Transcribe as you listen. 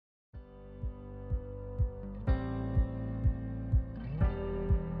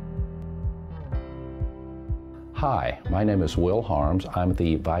Hi, my name is Will Harms. I'm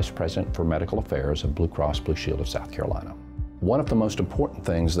the Vice President for Medical Affairs of Blue Cross Blue Shield of South Carolina. One of the most important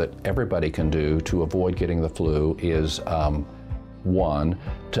things that everybody can do to avoid getting the flu is one,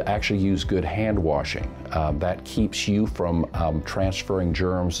 to actually use good hand washing. That keeps you from transferring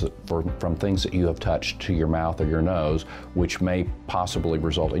germs from things that you have touched to your mouth or your nose, which may possibly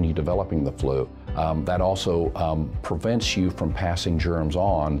result in you developing the flu. That also prevents you from passing germs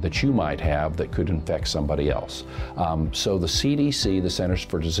on that you might have that could infect somebody else. So the CDC, the Centers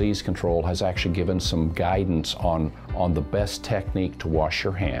for Disease Control, has actually given some guidance on the best technique to wash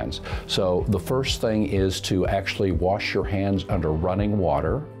your hands. So the first thing is to actually wash your hands under running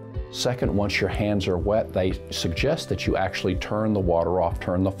water. Second, once your hands are wet, they suggest that you actually turn the water off,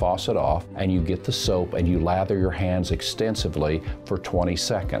 turn the faucet off, and you get the soap and you lather your hands extensively for 20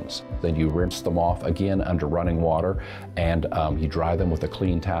 seconds. Then you rinse them off again under running water, and you dry them with a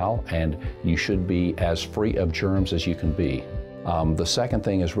clean towel, and you should be as free of germs as you can be. The second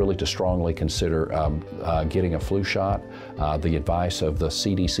thing is really to strongly consider getting a flu shot. The advice of the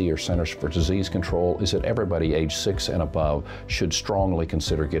CDC, or Centers for Disease Control, is that everybody age 6 and above should strongly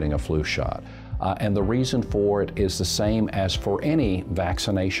consider getting a flu shot. And the reason for it is the same as for any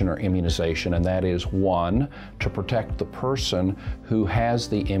vaccination or immunization, and that is, one, to protect the person who has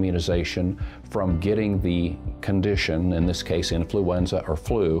the immunization from getting the condition, in this case influenza or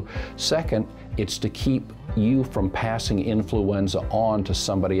flu. Second, it's to keep you from passing influenza on to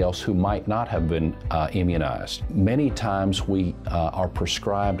somebody else who might not have been immunized. Many times we are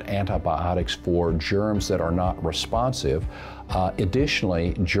prescribed antibiotics for germs that are not responsive.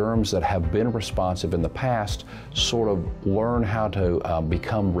 Additionally, germs that have been responsive in the past sort of learn how to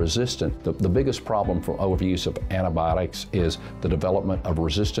become resistant. The biggest problem for overuse of antibiotics is the development of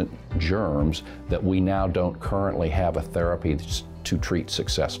resistant germs that we now don't currently have a therapy to treat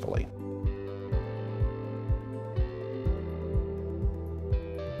successfully.